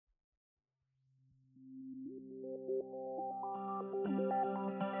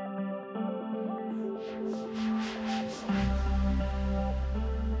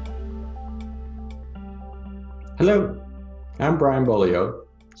Hello, I'm Brian Bolio,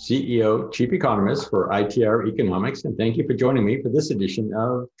 CEO, Chief Economist for ITR Economics, and thank you for joining me for this edition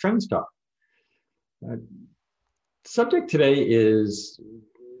of Trends Talk. Subject today is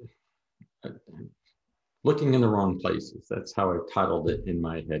looking in the wrong places. That's how I titled it in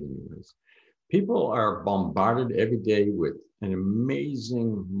my head anyways. People are bombarded every day with an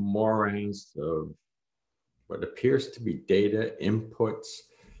amazing morass of what appears to be data, inputs,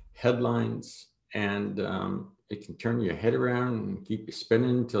 headlines, and it can turn your head around and keep you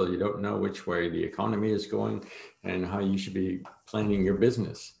spinning until you don't know which way the economy is going and how you should be planning your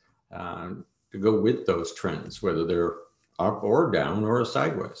business to go with those trends, whether they're up or down or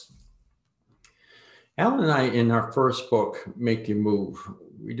sideways. Alan and I, in our first book, Make You Move,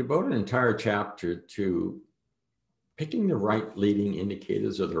 we devote an entire chapter to picking the right leading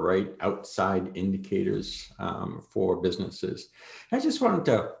indicators or the right outside indicators for businesses. I just wanted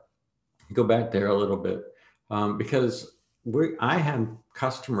to go back there a little bit because I have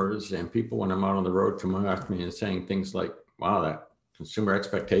customers and people when I'm out on the road come after me and saying things like, wow, that consumer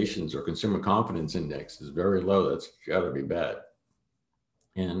expectations or consumer confidence index is very low. That's got to be bad.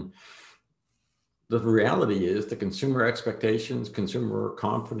 And the reality is the consumer expectations, consumer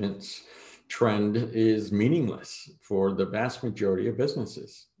confidence trend is meaningless for the vast majority of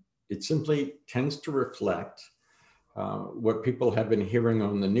businesses. It simply tends to reflect what people have been hearing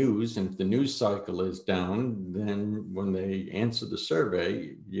on the news. And if the news cycle is down, then when they answer the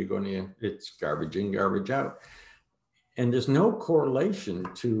survey, it's garbage in, garbage out. And there's no correlation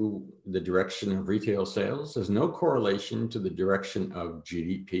to the direction of retail sales. There's no correlation to the direction of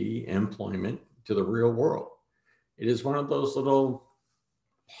GDP, employment, to the real world. It is one of those little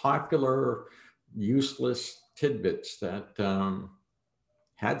popular, useless tidbits that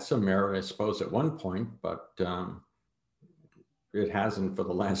had some merit, I suppose, at one point, but it hasn't for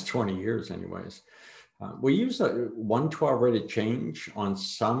the last 20 years anyways. We use a 112 rate of change on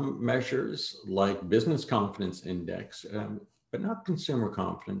some measures like business confidence index, but not consumer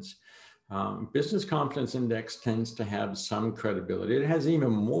confidence. Business confidence index tends to have some credibility. It has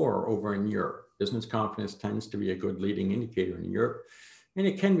even more over in Europe. Business confidence tends to be a good leading indicator in Europe, and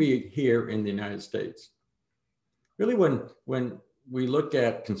it can be here in the United States. Really, when we look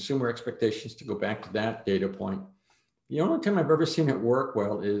at consumer expectations, to go back to that data point, the only time I've ever seen it work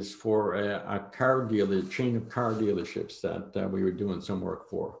well is for a car dealer, chain of car dealerships that we were doing some work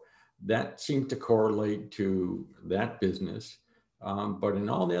for. That seemed to correlate to that business. But in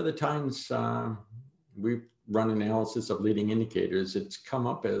all the other times we've run analysis of leading indicators, it's come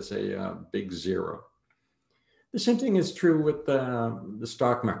up as a big zero. The same thing is true with the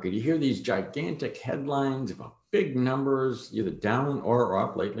stock market. You hear these gigantic headlines about big numbers, either down or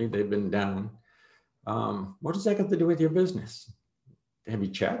up. Lately, they've been down. What does that got to do with your business? Have you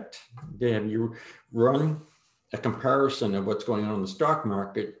checked? Have you run a comparison of what's going on in the stock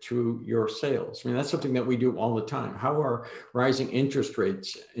market to your sales? I mean, that's something that we do all the time. How are rising interest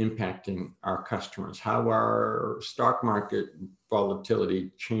rates impacting our customers? How are stock market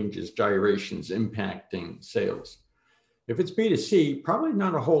volatility changes, gyrations impacting sales? If it's B2C, probably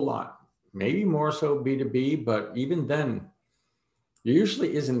not a whole lot. Maybe more so B2B, but even then, there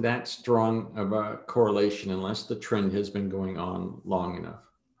usually isn't that strong of a correlation unless the trend has been going on long enough.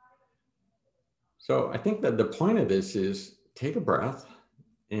 So I think that the point of this is take a breath.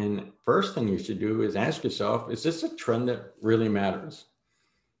 And first thing you should do is ask yourself, is this a trend that really matters?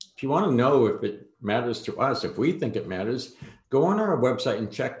 If you want to know if it matters to us, if we think it matters, go on our website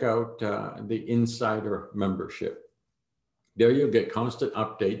and check out the Insider membership. There you'll get constant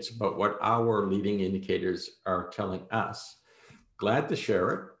updates about what our leading indicators are telling us. Glad to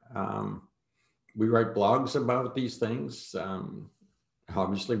share it. We write blogs about these things.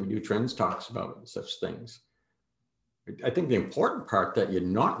 Obviously, we do trends talks about such things. I think the important part that you're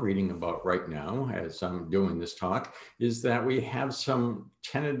not reading about right now, as I'm doing this talk, is that we have some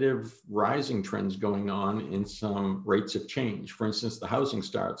tentative rising trends going on in some rates of change. For instance, the housing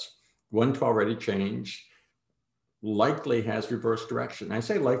starts, 112 rate of change likely has reverse direction. I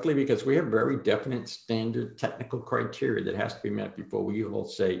say likely because we have very definite standard technical criteria that has to be met before we will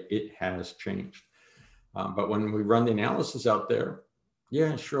say it has changed. But when we run the analysis out there,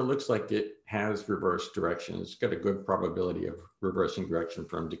 yeah, it sure looks like it has reverse direction. It's got a good probability of reversing direction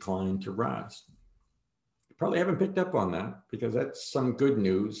from decline to rise. You probably haven't picked up on that because that's some good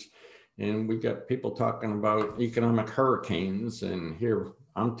news. And we got people talking about economic hurricanes. And here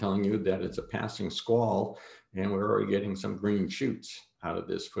I'm telling you that it's a passing squall and we're already getting some green shoots out of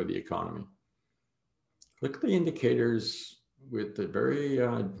this for the economy. Look at the indicators with a very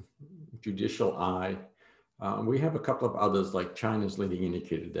judicial eye. We have a couple of others like China's leading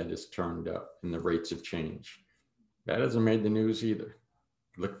indicator that is turned up in the rates of change. That hasn't made the news either.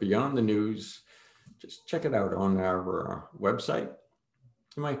 Look beyond the news. Just check it out on our website.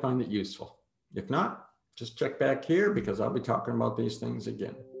 You might find it useful. If not, just check back here because I'll be talking about these things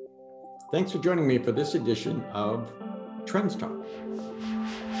again. Thanks for joining me for this edition of Trends Talk.